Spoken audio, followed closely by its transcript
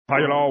Hi,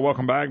 y'all.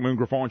 Welcome back. Moon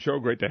Griffon Show.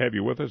 Great to have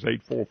you with us.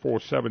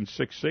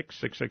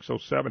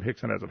 844-766-6607.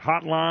 Hickson has a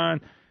hotline.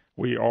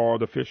 We are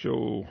the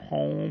official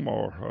home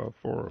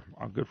for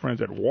our good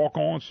friends at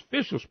Walk-On's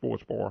official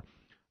sports bar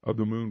of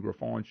the Moon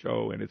Griffon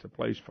Show, and it's a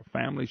place for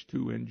families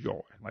to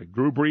enjoy. Like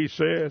Drew Brees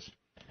says,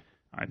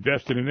 I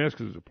invested in this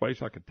because it's a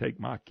place I could take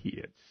my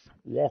kids.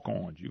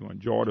 Walk-Ons. You can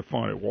enjoy the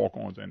fun at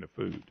Walk-Ons and the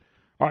food.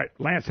 All right,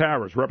 Lance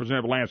Harris,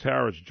 Representative Lance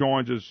Harris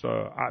joins us.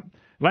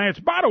 Lance,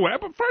 by the way,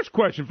 first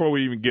question before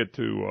we even get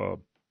to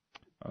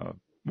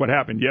what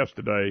happened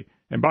yesterday.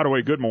 And by the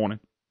way, good morning.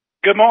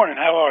 Good morning.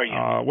 How are you?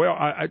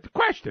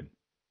 Question.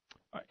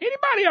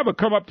 Anybody ever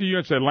come up to you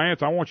and say,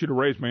 Lance, I want you to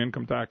raise my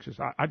income taxes?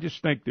 I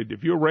just think that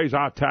if you raise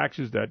our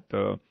taxes, that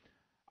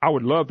I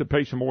would love to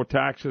pay some more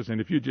taxes. And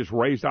if you just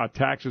raise our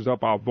taxes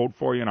up, I'll vote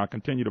for you and I'll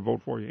continue to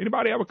vote for you.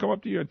 Anybody ever come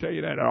up to you and tell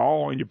you that at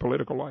all in your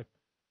political life?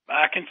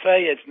 I can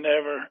say it's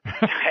never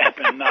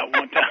happened, not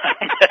one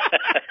time.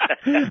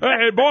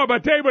 Hey, boy, but I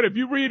tell you what, if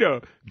you read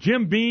a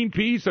Jim Beam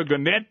piece, a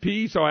Gannett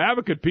piece, or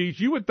Advocate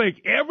piece, you would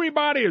think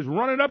everybody is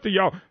running up to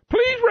y'all,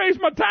 please raise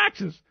my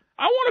taxes.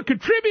 I want to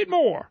contribute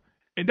more.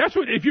 And that's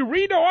what, if you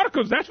read the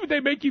articles, that's what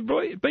they make you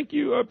believe,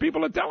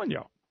 people are telling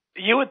y'all.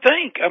 You would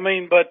think. I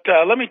mean, but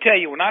let me tell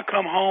you, when I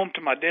come home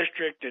to my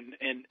district and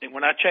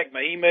when I check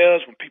my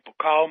emails, when people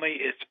call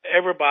me,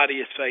 everybody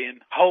is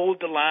saying,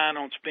 hold the line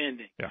on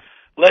spending. Yeah.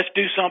 Let's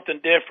do something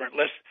different.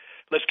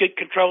 Let's get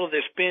control of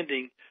this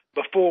spending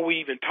before we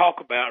even talk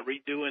about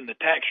redoing the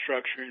tax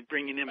structure and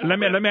bringing in. Let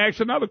me ask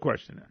you another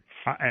question.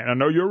 I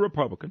know you're a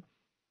Republican,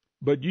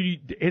 but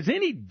has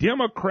any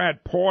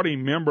Democrat Party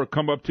member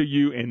come up to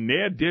you in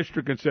their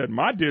district and said,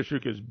 my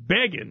district is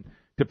begging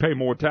to pay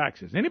more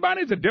taxes?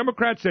 Anybody as a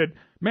Democrat said,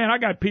 man, I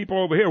got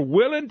people over here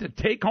willing to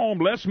take home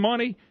less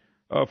money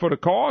for the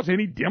cause?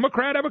 Any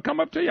Democrat ever come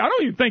up to you? I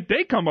don't even think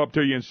they come up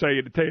to you and say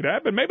to tell you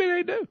that, but maybe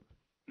they do.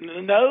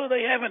 No,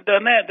 they haven't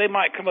done that. They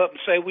might come up and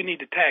say we need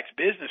to tax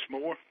business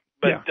more,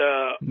 but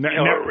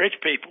rich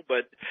people.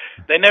 But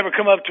they never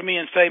come up to me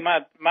and say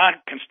my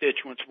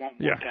constituents want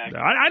more taxes.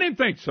 I didn't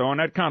think so, and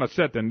that kind of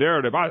set the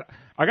narrative. I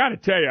got to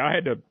tell you, I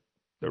had the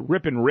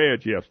ripping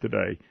reds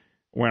yesterday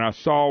when I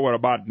saw what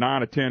about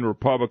 9 or 10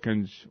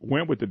 Republicans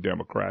went with the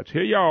Democrats.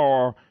 Here you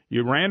are.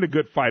 You ran a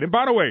good fight. And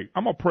by the way,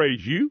 I'm gonna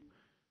praise you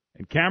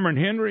and Cameron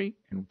Henry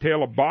and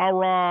Taylor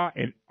Barra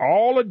and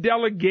all the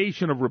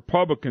delegation of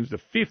Republicans, the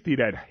 50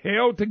 that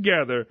held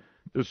together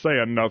to say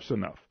enough's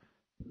enough.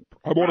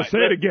 I want to say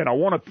it again. I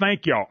want to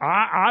thank y'all.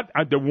 I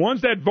the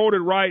ones that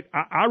voted right,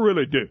 I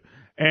really do.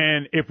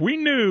 And if we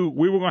knew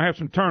we were going to have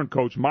some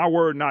turncoats, my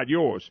word, not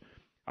yours,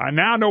 I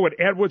now know what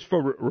Edwards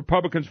for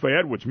Republicans for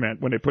Edwards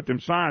meant when they put them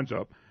signs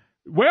up.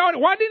 Well,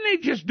 why didn't they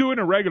just do it in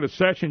a regular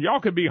session? Y'all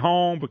could be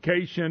home,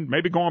 vacation,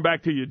 maybe going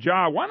back to your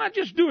job. Why not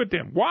just do it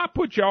then? Why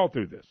put y'all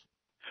through this?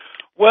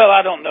 Well,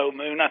 I don't know,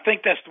 Moon. I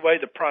think that's the way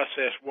the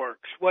process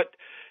works. I'm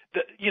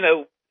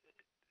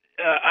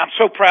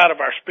so proud of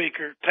our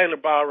speaker, Taylor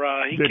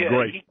Barra. He did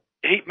great.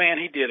 He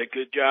did a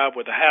good job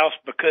with the House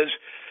because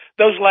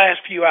those last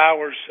few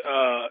hours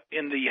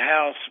in the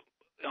House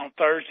on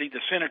Thursday,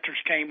 the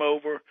senators came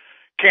over.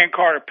 Karen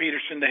Carter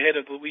Peterson, the head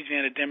of the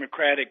Louisiana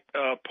Democratic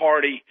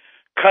Party,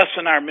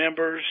 cussing our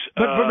members.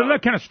 But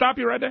look, can I stop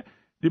you right there?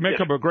 You make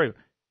up a great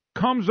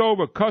comes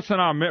over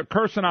cursing our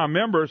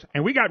members,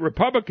 and we got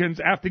Republicans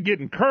after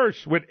getting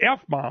cursed with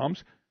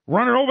F-bombs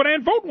running over there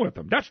and voting with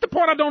them. That's the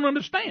part I don't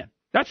understand.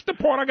 That's the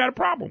part I got a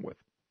problem with.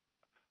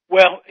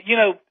 Well,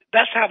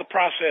 that's how the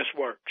process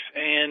works,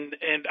 and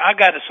I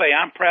got to say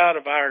I'm proud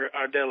of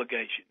our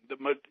delegation.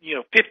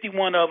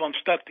 51 of them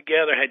stuck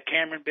together. Had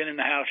Cameron been in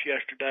the House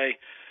yesterday,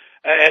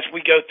 as we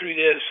go through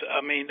this,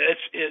 I mean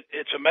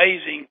it's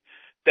amazing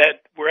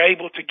that we're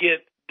able to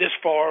get this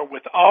far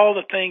with all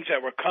the things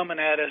that were coming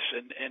at us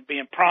and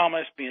being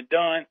promised, being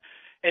done,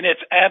 and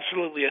it's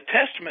absolutely a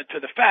testament to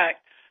the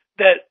fact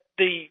that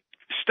the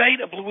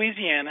state of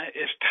Louisiana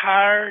is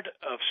tired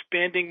of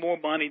spending more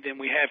money than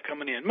we have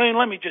coming in. Moon,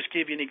 let me just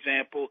give you an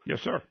example.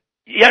 Yes, sir.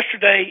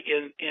 Yesterday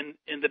in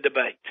the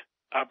debate,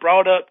 I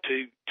brought up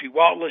to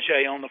Walt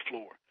Leger on the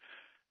floor.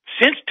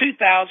 Since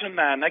 2009,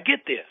 now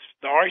get this,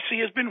 the REC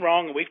has been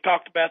wrong, and we've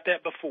talked about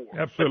that before.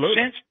 Absolutely.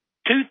 But since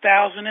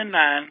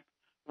 2009,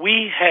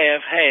 we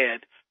have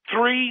had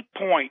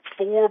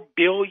 $3.4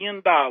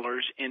 billion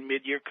in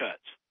mid-year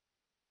cuts.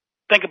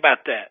 Think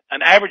about that.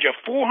 An average of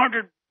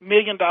 $400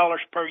 million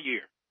per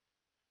year.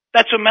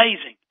 That's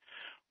amazing.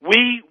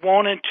 We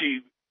wanted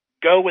to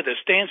go with a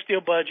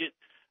standstill budget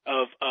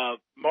of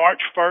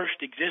March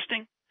 1st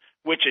existing,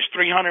 which is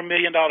 $300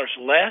 million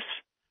less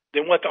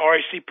than what the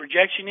REC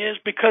projection is,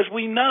 because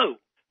we know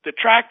the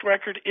track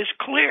record is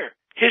clear.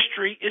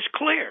 History is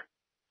clear.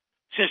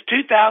 Since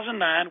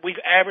 2009, we've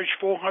averaged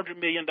 $400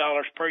 million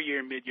per year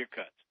in mid-year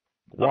cuts.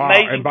 Wow.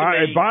 Amazing.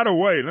 And by the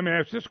way, let me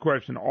ask this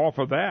question off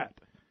of that.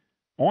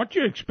 Aren't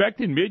you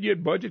expecting mid-year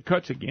budget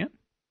cuts again?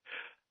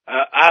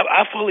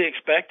 I fully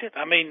expect it.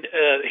 I mean,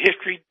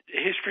 history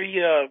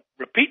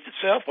repeats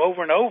itself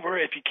over and over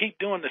if you keep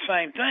doing the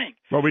same thing.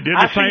 Well, we did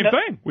the same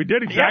thing. We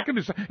did exactly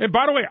the same. And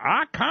by the way,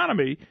 our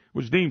economy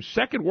was deemed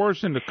second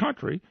worst in the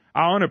country.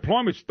 Our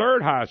unemployment's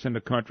third highest in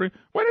the country.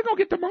 Where are they going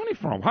to get the money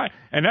from?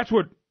 And that's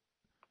what.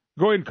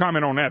 Go ahead and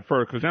comment on that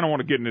first, because then I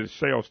want to get into this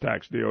sales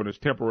tax deal, this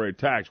temporary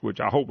tax, which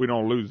I hope we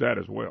don't lose that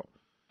as well.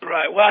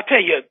 Right. Well, I'll tell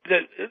you,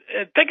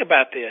 think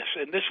about this,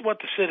 and this is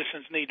what the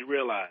citizens need to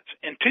realize.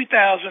 In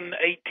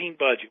 2018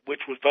 budget,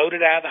 which was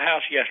voted out of the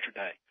House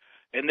yesterday,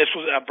 and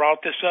I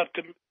brought this up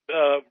to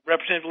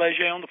Representative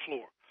Leger on the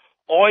floor,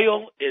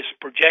 oil is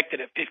projected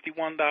at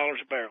 $51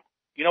 a barrel.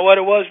 You know what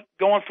it was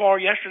going for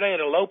yesterday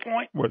at a low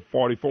point? What,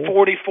 44?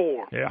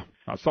 44. Yeah,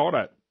 I saw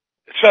that.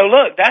 So,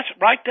 look, that's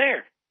right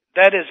there.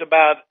 That is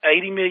about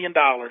 $80 million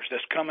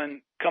that's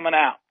coming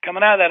out of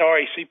that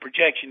REC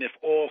projection if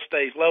oil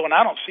stays low, and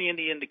I don't see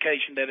any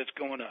indication that it's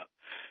going up.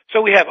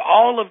 So we have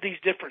all of these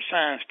different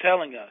signs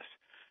telling us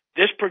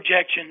this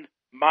projection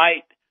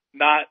might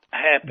not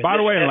happen. By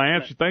the way,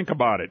 Lance, think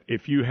about it.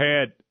 If you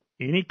had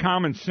any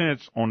common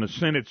sense on the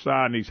Senate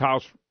side and these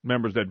House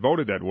members that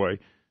voted that way,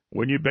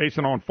 wouldn't you base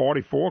it on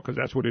 44? Because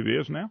that's what it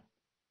is now.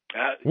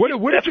 What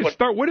if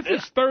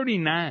it's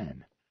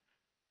 39?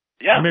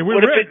 Yeah. I mean, you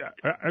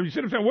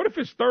see what I'm saying? What if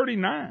it's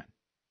 39?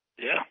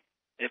 Yeah.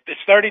 If it's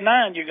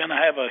 39, you're going to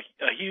have a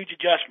huge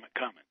adjustment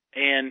coming.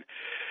 And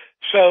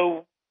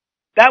so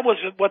that was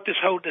what this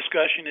whole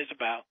discussion is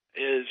about,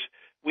 is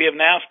we have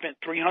now spent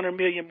 $300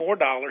 million more,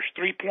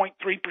 3.3%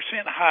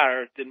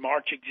 higher than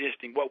March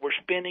existing. What we're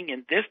spending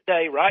in this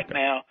day right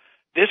now,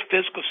 this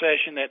fiscal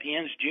session that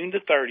ends June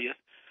the 30th,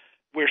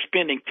 we're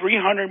spending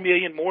 $300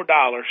 million more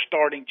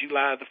starting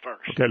July the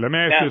 1st. Okay, let me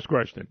ask you this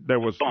question. There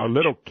was a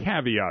little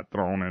caveat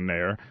thrown in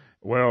there.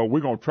 Well,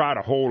 we're going to try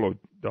to hold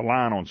the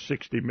line on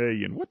 $60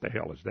 million. What the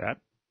hell is that?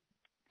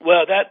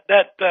 Well,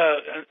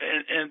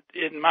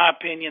 in my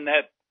opinion,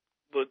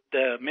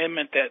 the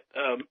amendment that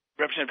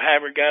Representative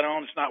Havard got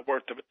on, it's not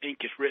worth the ink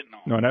it's written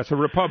on. No, and that's a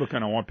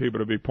Republican. I want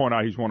people to point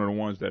out he's one of the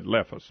ones that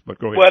left us. But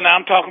go ahead. Well, now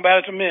I'm talking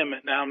about his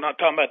amendment. Now I'm not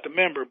talking about the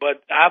member,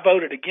 but I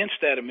voted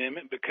against that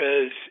amendment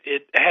because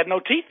it had no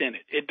teeth in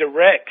it. It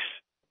directs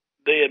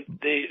the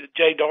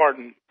Jay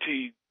Darden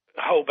to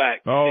hold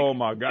back. Oh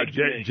my God,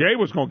 Jay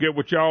was going to get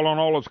with y'all on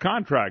all those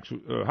contracts.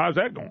 How's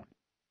that going?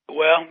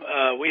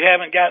 Well, we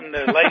haven't gotten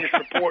the latest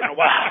report in a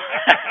while.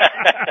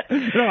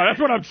 No, that's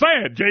what I'm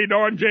saying. Jay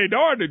Darden. Jay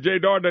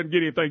Darden doesn't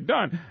get anything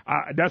done.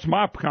 That's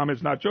my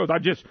comments, not yours.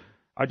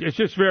 It's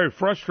just very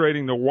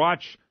frustrating to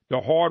watch the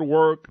hard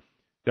work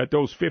that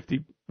those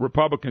 50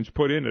 Republicans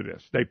put into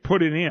this. They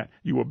put it in.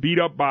 You were beat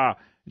up by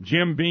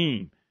Jim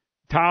Beam,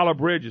 Tyler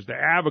Bridges, the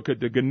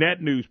Advocate, the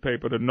Gannett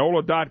newspaper, the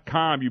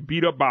NOLA.com. You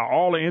beat up by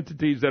all the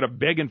entities that are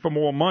begging for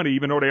more money,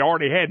 even though they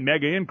already had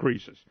mega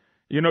increases.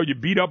 You know, you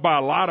beat up by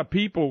a lot of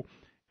people,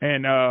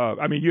 and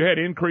you had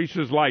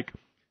increases like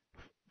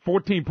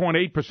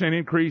 14.8%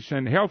 increase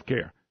in health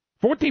care,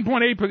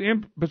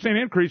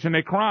 14.8% increase, and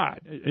they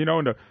cried. You know,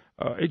 and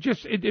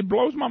it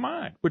blows my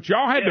mind. But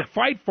y'all had to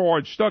fight for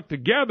it, stuck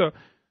together.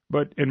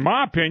 But in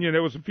my opinion,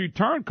 there was a few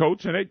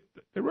turncoats, and it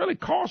really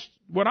cost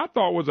what I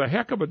thought was a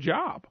heck of a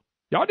job.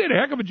 Y'all did a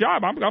heck of a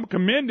job. I'm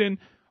commending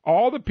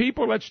all the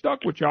people that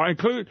stuck with y'all,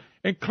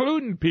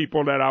 including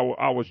people that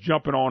I was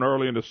jumping on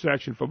early in the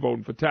session for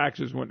voting for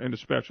taxes in the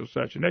special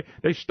session.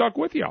 They stuck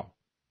with y'all.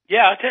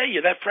 Yeah, I tell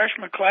you, that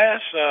freshman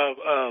class,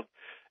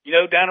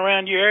 down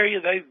around your area,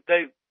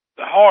 they're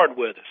hard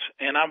with us,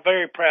 and I'm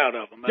very proud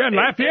of them. Yeah,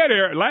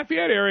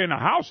 Lafayette area in the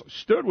House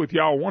stood with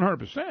y'all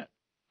 100%.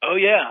 Oh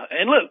yeah,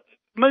 and look,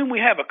 Moon, we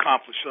have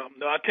accomplished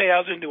something. I tell you, I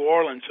was in New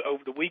Orleans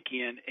over the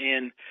weekend,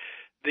 and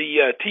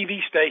the TV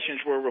stations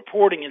were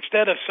reporting,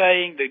 instead of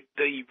saying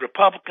the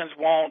Republicans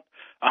want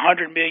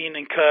 $100 million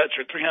in cuts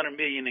or $300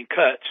 million in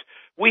cuts,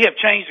 we have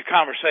changed the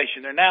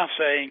conversation. They're now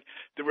saying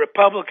the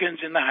Republicans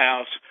in the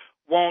House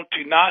want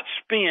to not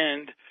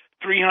spend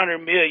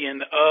 $300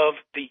 million of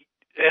the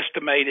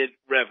estimated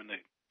revenue.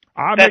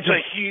 That's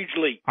a huge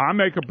leap. I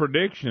make a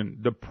prediction.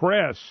 The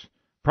press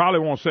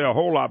probably won't say a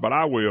whole lot, but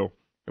I will.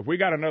 If we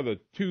got another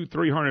 $200,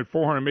 $300,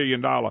 $400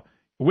 million,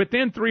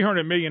 within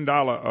 $300 million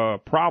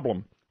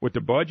problem with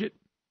the budget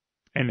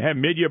and have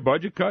mid-year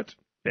budget cuts,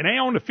 it ain't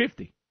on the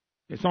 50.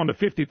 It's on the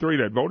 53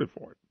 that voted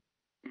for it.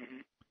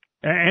 Mm-hmm.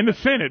 And the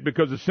Senate,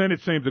 because the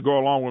Senate seems to go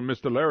along with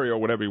Mr. Larry or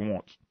whatever he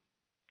wants.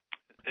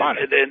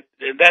 And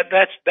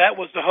that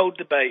was the whole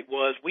debate,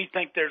 was we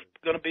think there's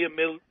going to be a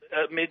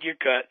mid-year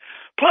cut.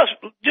 Plus,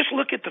 just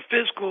look at the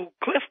fiscal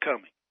cliff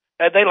coming.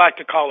 They like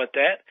to call it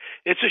that.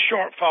 It's a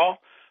shortfall,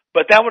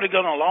 but that would have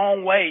gone a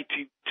long way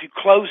to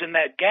closing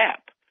that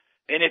gap.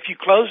 And if you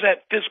close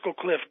that fiscal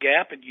cliff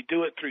gap and you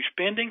do it through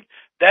spending,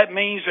 that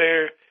means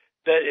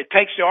that it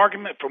takes the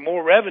argument for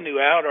more revenue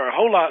out, or a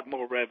whole lot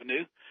more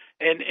revenue.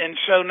 And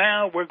so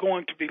now we're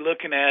going to be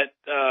looking at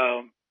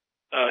a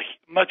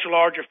much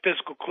larger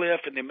fiscal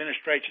cliff, and the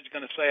administration is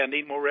going to say, I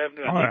need more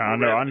revenue.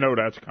 I know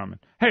that's coming.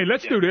 Hey,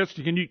 let's do this.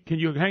 Can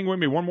you hang with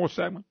me one more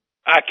segment?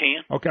 I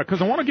can. Okay,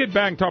 because I want to get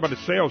back and talk about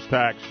the sales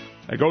tax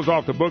that goes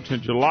off the books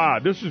in July.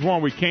 This is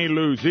one we can't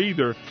lose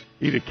either.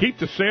 Either keep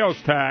the sales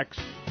tax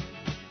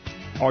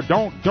or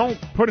don't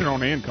put it on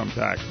the income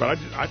tax. But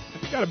I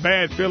got a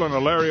bad feeling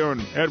Hilario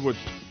and Edwards,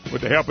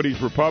 with the help of these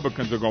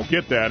Republicans, are going to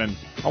get that, and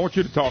I want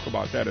you to talk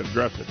about that and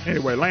address it.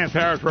 Anyway, Lance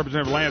Harris,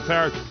 Representative Lance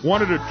Harris,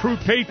 one of the true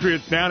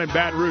patriots down in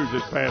Baton Rouge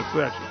this past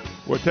session.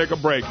 We'll take a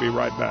break. Be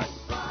right back.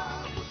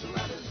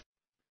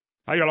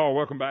 Hi, y'all.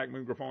 Welcome back.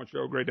 Moon Griffon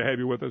Show. Great to have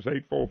you with us.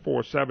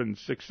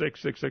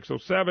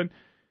 844-766-6607.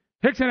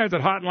 Hickson has a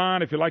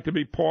hotline if you'd like to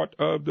be part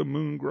of the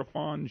Moon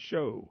Griffon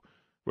Show.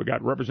 We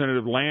got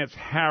Representative Lance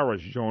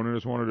Harris joining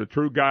us, one of the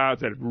true guys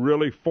that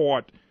really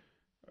fought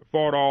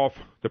off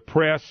the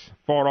press,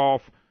 fought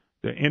off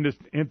the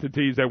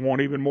entities that want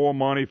even more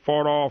money,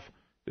 fought off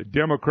the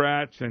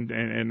Democrats, and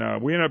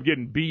we ended up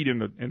getting beat in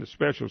the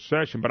special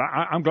session. But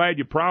I'm glad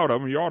you're proud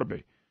of them. You ought to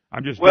be.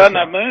 I'm just well.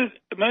 Now, Moon,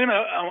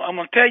 I'm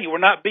going to tell you, we're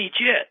not beat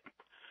yet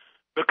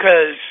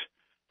because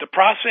the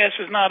process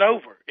is not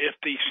over. If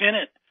the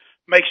Senate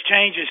makes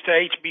changes to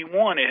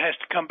HB1, it has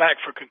to come back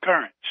for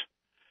concurrence.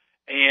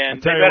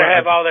 And they better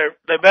have all their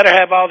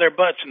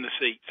butts in the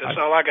seats. That's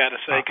all I got to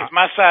say. Because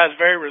my side is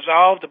very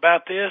resolved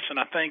about this, and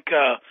I think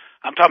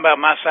I'm talking about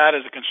my side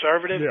as a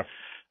conservative. Yeah.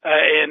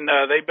 And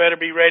they better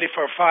be ready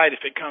for a fight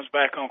if it comes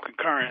back on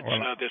concurrence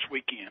this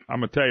weekend.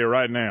 I'm gonna tell you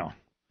right now,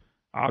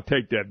 I'll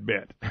take that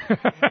bet.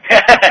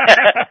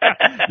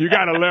 You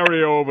got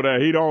Hilario over there.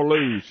 He don't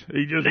lose.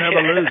 He just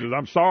never loses.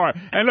 I'm sorry.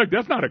 And look,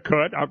 that's not a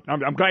cut.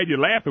 I'm glad you're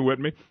laughing with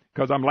me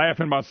because I'm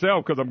laughing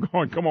myself because I'm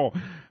going, come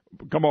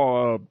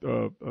on,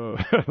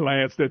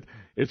 Lance, that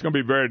it's going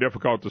to be very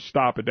difficult to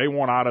stop it. They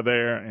want out of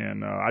there,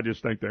 and I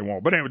just think they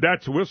won't. But anyway,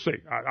 we'll see.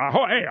 I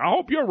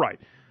hope you're right.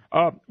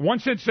 1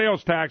 cent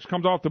sales tax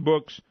comes off the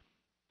books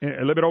in a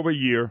little bit over a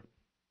year.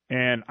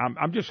 And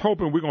I'm just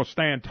hoping we're going to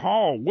stand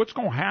tall. What's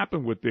going to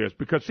happen with this?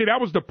 Because, see, that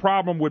was the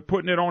problem with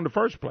putting it on in the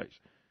first place.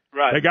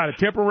 Right. They got a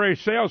temporary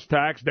sales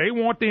tax. They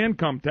want the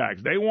income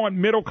tax. They want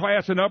middle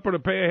class and upper to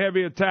pay a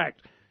heavier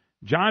tax.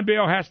 John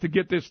Bell has to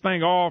get this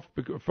thing off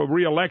for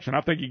re-election.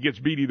 I think he gets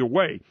beat either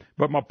way.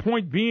 But my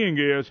point being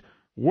is,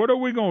 what are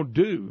we going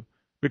to do?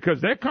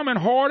 Because they're coming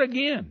hard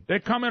again. They're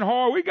coming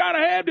hard. We got to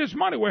have this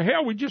money. Well,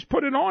 hell, we just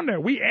put it on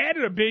there. We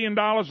added $1 billion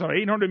or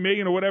 $800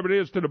 million or whatever it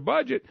is to the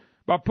budget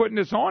by putting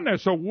this on there.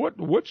 So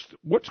what's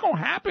going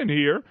to happen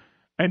here?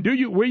 And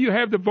will you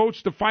have the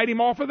votes to fight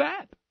him off of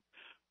that?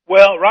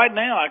 Well, right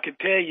now I can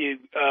tell you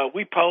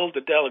we polled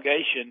the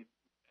delegation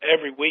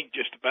every week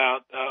just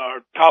about,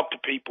 or talk to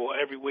people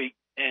every week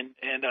and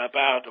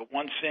about a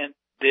 1 cent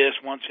this,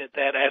 1 cent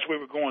that as we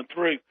were going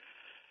through.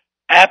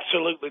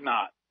 Absolutely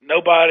not.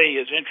 Nobody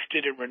is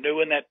interested in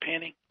renewing that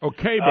penny.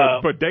 Okay,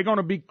 but they're going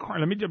to be crying.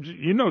 Let me just,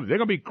 they're going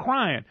to be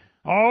crying.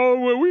 Oh,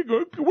 well, what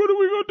are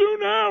we going to do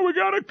now? We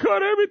got to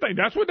cut everything.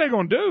 That's what they're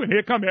going to do, and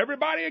here come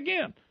everybody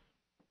again.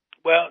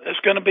 Well, it's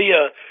going to be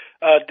a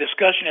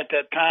discussion at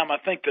that time. I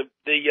think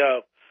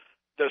the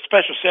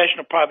special session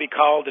will probably be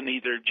called in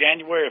either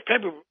January or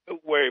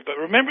February. But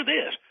remember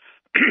this,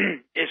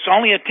 it's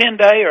only a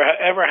 10-day or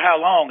however how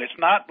long. It's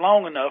not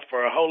long enough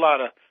for a whole lot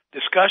of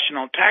discussion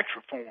on tax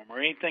reform or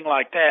anything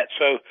like that.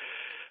 So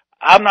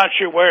I'm not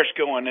sure where it's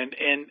going.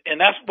 And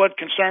that's what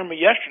concerned me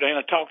yesterday.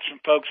 And I talked to some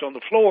folks on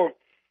the floor.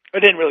 It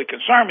didn't really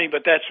concern me,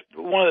 but that's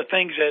one of the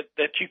things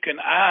that you can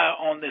eye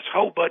on this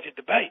whole budget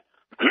debate.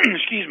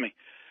 Excuse me.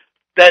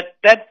 That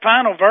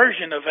final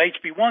version of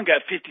HB1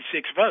 got 56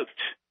 votes.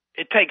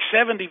 It takes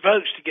 70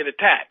 votes to get a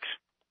tax.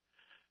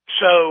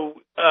 So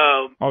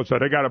so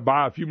they got to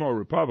buy a few more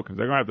Republicans.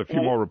 They're going to have a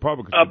few more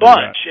Republicans. A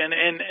bunch,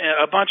 and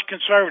a bunch of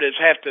conservatives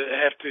have to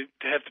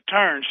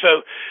turn.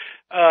 So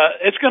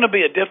it's going to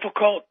be a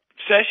difficult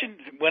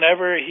session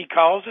whenever he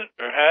calls it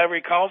or however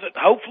he calls it.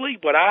 Hopefully,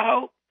 what I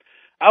hope,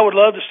 I would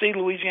love to see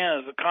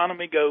Louisiana's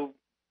economy go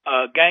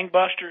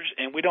gangbusters,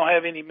 and we don't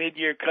have any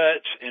mid-year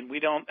cuts, and we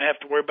don't have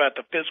to worry about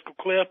the fiscal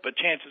cliff. But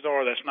chances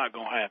are that's not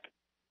going to happen.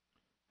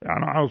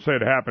 I don't say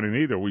it happening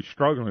either. We're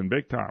struggling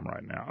big time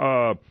right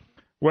now.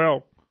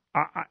 Well,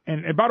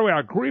 and by the way, I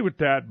agree with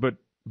that, but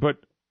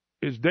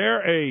is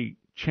there a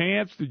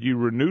chance that you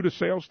renew the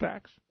sales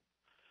tax?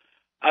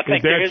 I think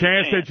is there a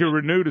chance that you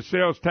renew the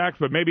sales tax,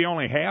 but maybe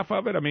only half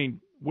of it? I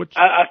mean,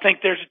 I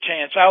think there's a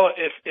chance.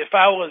 If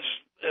I was,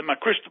 and my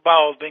crystal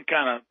ball has been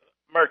kind of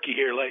murky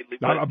here lately.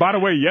 But, by the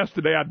way,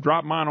 yesterday I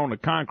dropped mine on the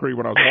concrete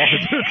when I was walking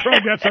to the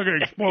truck. That sucker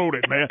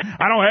exploded, man.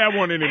 I don't have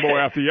one anymore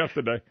after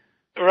yesterday.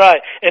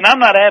 Right, and I'm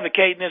not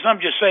advocating this.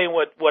 I'm just saying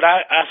what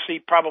I see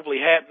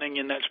probably happening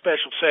in that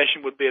special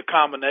session would be a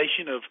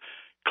combination of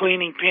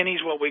cleaning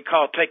pennies, what we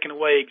call taking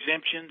away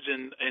exemptions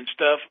and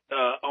stuff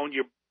on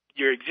your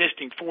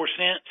existing 4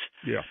 cents.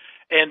 Yeah.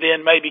 And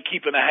then maybe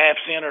keeping a half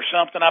cent or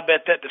something. I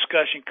bet that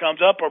discussion comes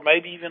up, or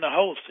maybe even a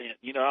whole cent.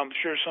 I'm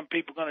sure some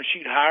people are going to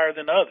shoot higher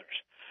than others.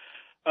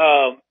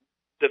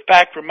 The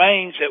fact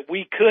remains that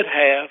we could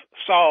have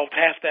solved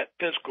half that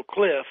fiscal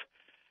cliff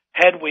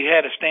had we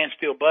had a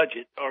standstill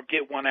budget or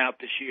get one out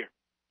this year.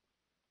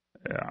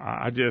 Yeah,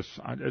 I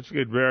just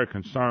get very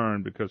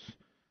concerned because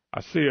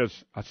I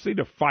see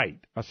the fight.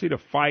 I see the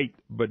fight,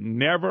 but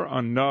never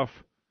enough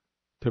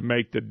to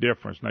make the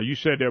difference. Now, you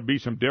said there'll be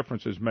some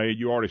differences made.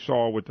 You already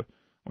saw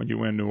when you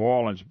were in New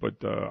Orleans, but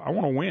I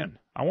want to win.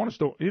 I want us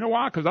to, you know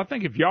why? Because I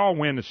think if y'all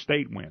win, the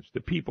state wins, the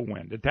people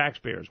win, the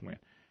taxpayers win.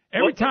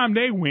 Every time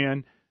they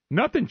win,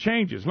 nothing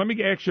changes. Let me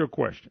ask you a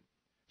question.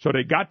 So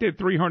they got their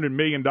 $300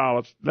 million.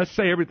 Let's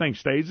say everything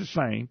stays the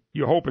same.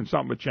 You're hoping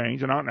something will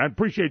change, and I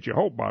appreciate your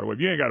hope, by the way. If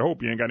you ain't got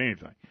hope, you ain't got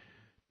anything.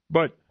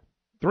 But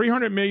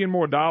 $300 million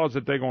more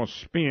that they're going to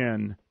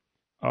spend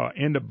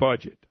in the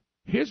budget.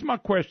 Here's my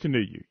question to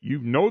you. You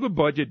know the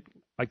budget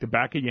like the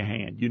back of your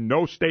hand. You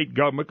know state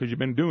government because you've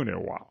been doing it a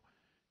while.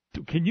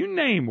 Can you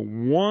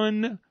name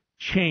one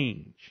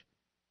change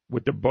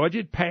with the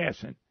budget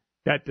passing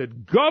that the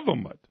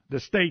government, the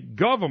state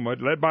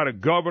government, led by the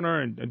governor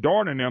and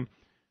Darden and them,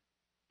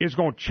 is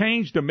going to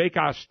change to make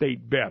our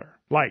state better?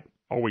 Like,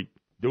 are we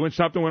doing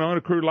something with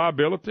unaccrued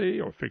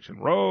liability, or fixing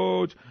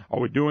roads?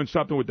 Are we doing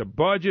something with the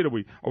budget? Are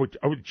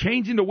we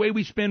changing the way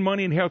we spend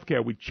money in health care?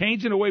 Are we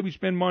changing the way we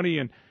spend money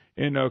in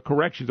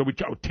corrections?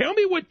 Tell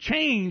me what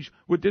changed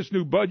with this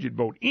new budget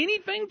vote.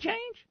 Anything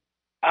change?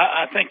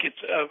 I think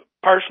it's,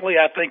 personally,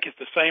 I think it's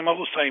the same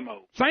old, same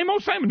old. Same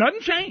old, same old.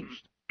 Nothing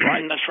changed.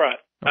 Right? That's right.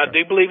 Okay. I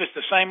do believe it's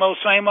the same old,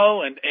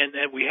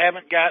 and we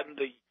haven't gotten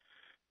the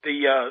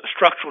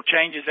structural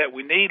changes that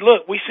we need.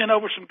 Look, we sent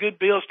over some good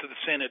bills to the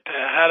Senate to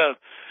how to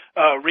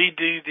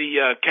redo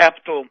the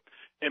capital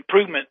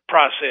improvement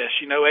process,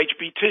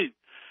 HB 2.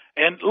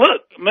 And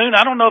look, Moon,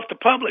 I don't know if the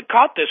public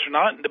caught this or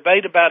not, in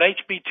debate about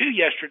HB 2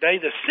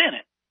 yesterday, the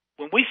Senate,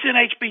 when we sent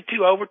HB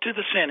 2 over to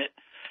the Senate,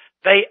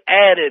 they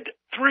added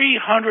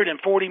 $340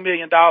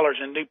 million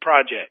in new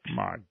projects.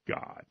 My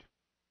God.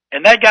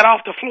 And that got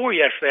off the floor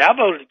yesterday. I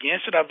voted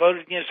against it. I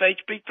voted against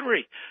HB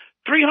 3.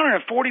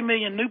 $340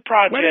 million new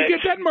projects. Where did you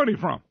get that money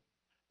from?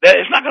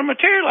 It's not going to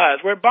materialize.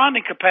 We're at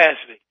bonding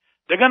capacity.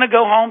 They're going to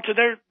go home to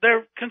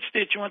their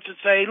constituents and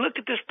say, look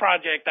at this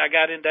project I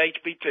got into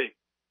HB 2.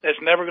 That's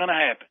never going to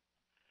happen.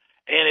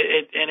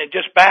 And it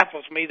just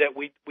baffles me that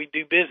we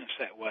do business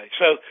that way.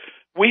 So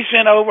we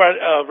sent over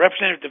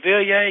Representative de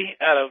Villiers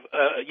out of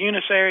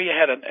Eunice area,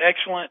 had an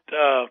excellent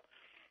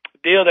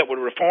deal that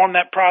would reform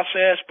that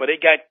process, but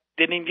it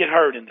didn't even get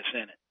heard in the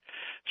Senate.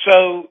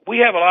 So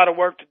we have a lot of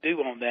work to do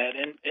on that.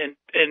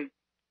 And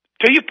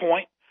to your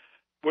point,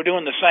 we're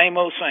doing the same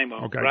old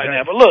right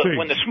now. But look,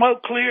 when the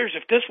smoke clears,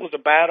 if this was a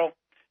battle,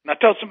 and I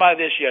told somebody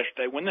this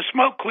yesterday, when the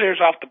smoke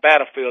clears off the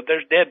battlefield,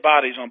 there's dead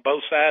bodies on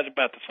both sides,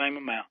 about the same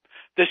amount.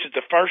 This is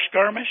the first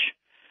skirmish.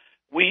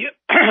 We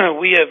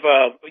have,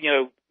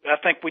 I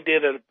think we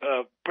did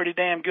a pretty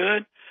damn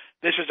good.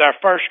 This is our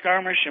first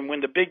skirmish, and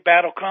when the big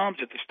battle comes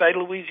at the state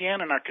of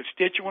Louisiana, and our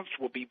constituents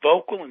will be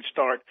vocal and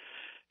start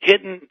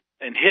hitting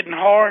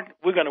hard,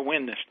 we're going to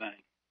win this thing.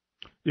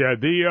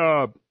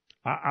 Yeah,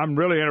 I'm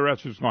really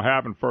interested in what's going to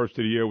happen first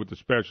of the year with the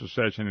special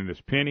session in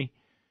this penny.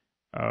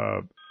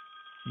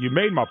 You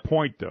made my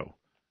point, though.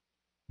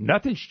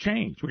 Nothing's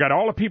changed. We got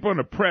all the people in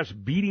the press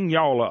beating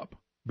y'all up,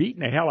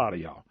 beating the hell out of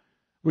y'all.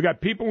 We got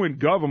people in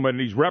government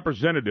and these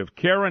representatives,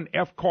 Karen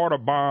F. Carter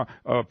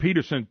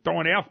Peterson,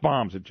 throwing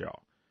F-bombs at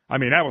y'all. I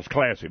mean, that was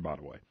classy, by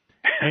the way.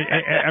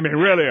 I mean,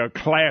 really a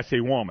classy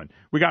woman.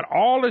 We got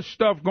all this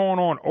stuff going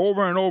on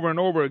over and over and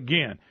over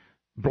again,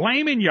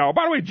 blaming y'all.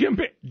 By the way,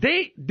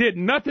 they did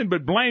nothing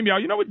but blame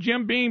y'all. You know what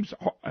Jim Beam's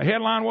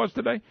headline was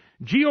today?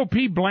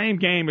 GOP blame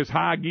game is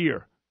high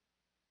gear.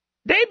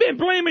 They've been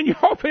blaming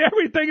y'all for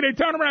everything. They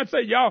turn around and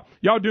say,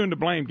 y'all doing the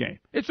blame game.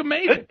 It's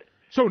amazing.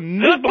 So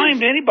who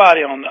blamed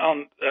anybody on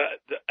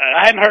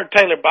I hadn't heard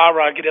Taylor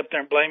Barra get up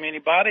there and blame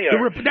anybody.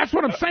 That's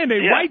what I'm saying.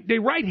 They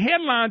write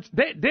headlines.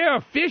 They're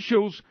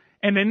officials,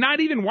 and they're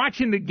not even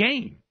watching the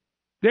game.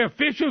 They're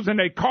officials, and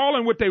they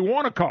calling what they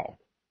want to call.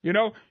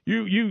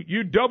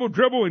 You double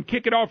dribble and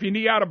kick it off your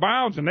knee out of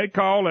bounds, and they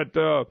call it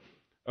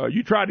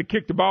you tried to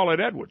kick the ball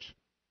at Edwards.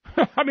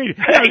 I mean,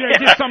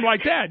 just something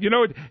like that,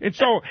 And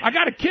so I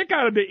got a kick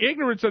out of the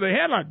ignorance of the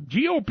headline.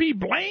 GOP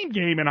blame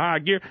game in high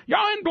gear.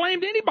 Y'all ain't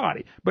blamed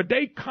anybody, but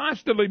they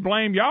constantly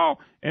blame y'all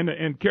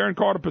and Karen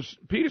Carter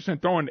Peterson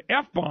throwing the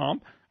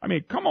F-bomb. I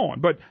mean, come on.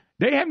 But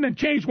they haven't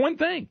changed one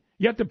thing.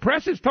 Yet the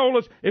press has told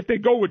us if they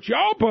go with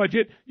y'all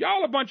budget,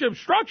 y'all a bunch of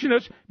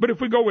obstructionists. But if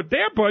we go with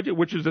their budget,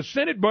 which is the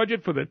Senate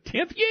budget for the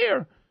 10th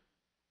year,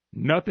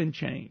 nothing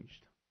changed.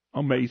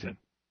 Amazing.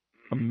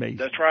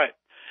 That's right.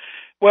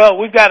 Well,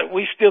 we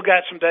still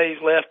got some days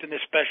left in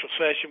this special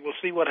session. We'll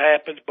see what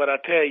happens, but I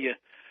tell you,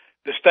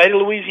 the state of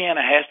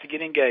Louisiana has to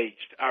get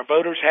engaged. Our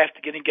voters have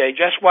to get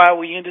engaged. That's why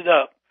we ended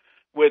up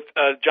with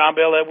John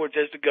Bel Edwards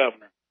as the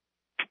governor.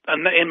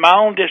 In my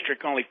own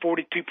district, only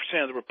 42%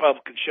 of the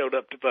Republicans showed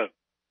up to vote.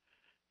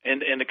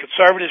 And the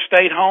conservatives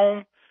stayed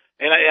home,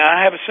 and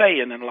I have a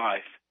saying in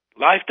life.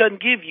 Life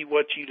doesn't give you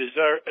what you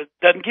deserve. It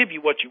doesn't give you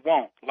what you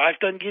want.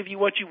 Life doesn't give you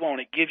what you want.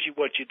 It gives you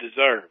what you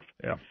deserve.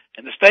 Yeah.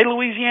 And the state of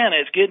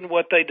Louisiana is getting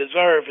what they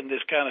deserve in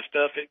this kind of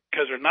stuff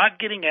because they're not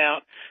getting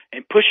out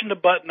and pushing the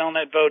button on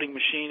that voting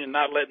machine and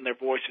not letting their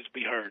voices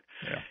be heard.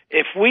 Yeah.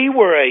 If we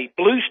were a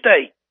blue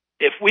state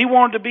If we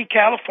wanted to be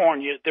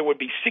California, there would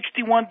be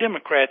 61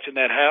 Democrats in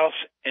that House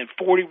and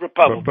 40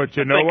 Republicans. But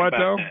you know what,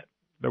 though? That.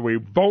 That we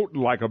vote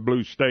like a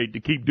blue state to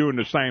keep doing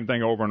the same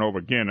thing over and over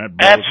again.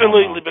 That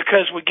Absolutely,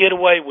 because we get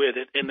away with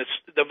it. And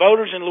the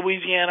voters in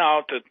Louisiana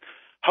ought to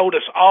hold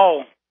us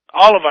all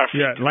of our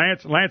feet. Yeah,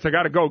 Lance, I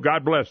got to go.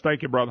 God bless.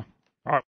 Thank you, brother.